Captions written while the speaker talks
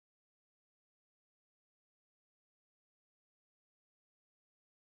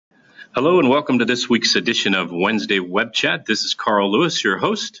Hello and welcome to this week's edition of Wednesday Web Chat. This is Carl Lewis, your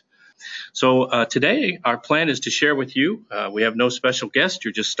host. So today our plan is to share with you, we have no special guest,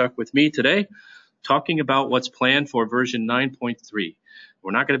 you're just stuck with me today, talking about what's planned for version 9.3.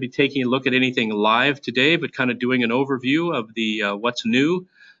 We're not going to be taking a look at anything live today, but kind of doing an overview of the what's new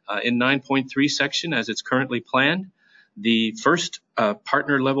in 9.3 section as it's currently planned. The first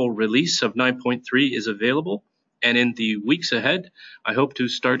partner level release of 9.3 is available. And in the weeks ahead, I hope to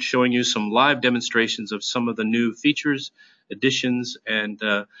start showing you some live demonstrations of some of the new features, additions, and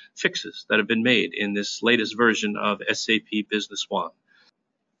fixes that have been made in this latest version of SAP Business One.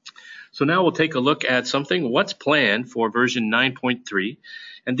 So now we'll take a look at what's planned for version 9.3.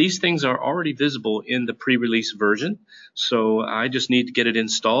 And these things are already visible in the pre-release version. So I just need to get it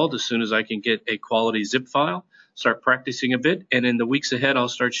installed as soon as I can get a quality zip file, start practicing a bit, and in the weeks ahead, I'll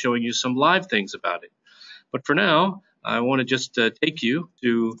start showing you some live things about it. But for now, I want to just take you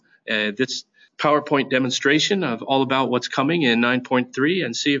to this PowerPoint demonstration of all about what's coming in 9.3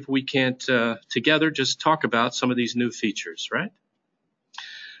 and see if we can't together just talk about some of these new features, right?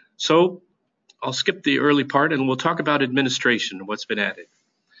 So I'll skip the early part and we'll talk about administration, what's been added.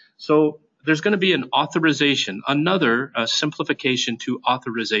 So there's going to be an authorization, another simplification to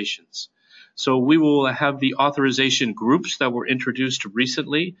authorizations. So we will have the authorization groups that were introduced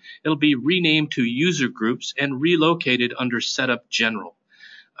recently. It'll be renamed to user groups and relocated under Setup General.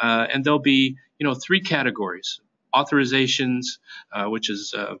 And there'll be, three categories: authorizations, which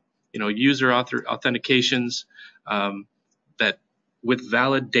is, user authentications that with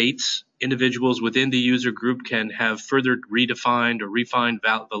valid dates, individuals within the user group can have further redefined or refined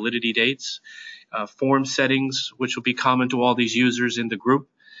validity dates. Form settings, which will be common to all these users in the group,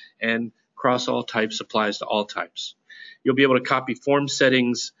 and across all types applies to all types. You'll be able to copy form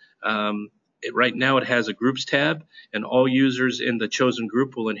settings. Right now it has a groups tab, and all users in the chosen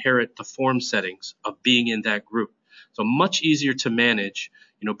group will inherit the form settings of being in that group. So much easier to manage,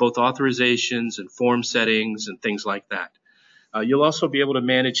 both authorizations and form settings and things like that. You'll also be able to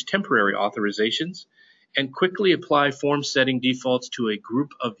manage temporary authorizations and quickly apply form setting defaults to a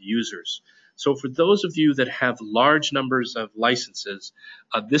group of users. So for those of you that have large numbers of licenses,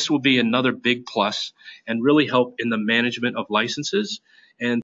 this will be another big plus and really help in the management of licenses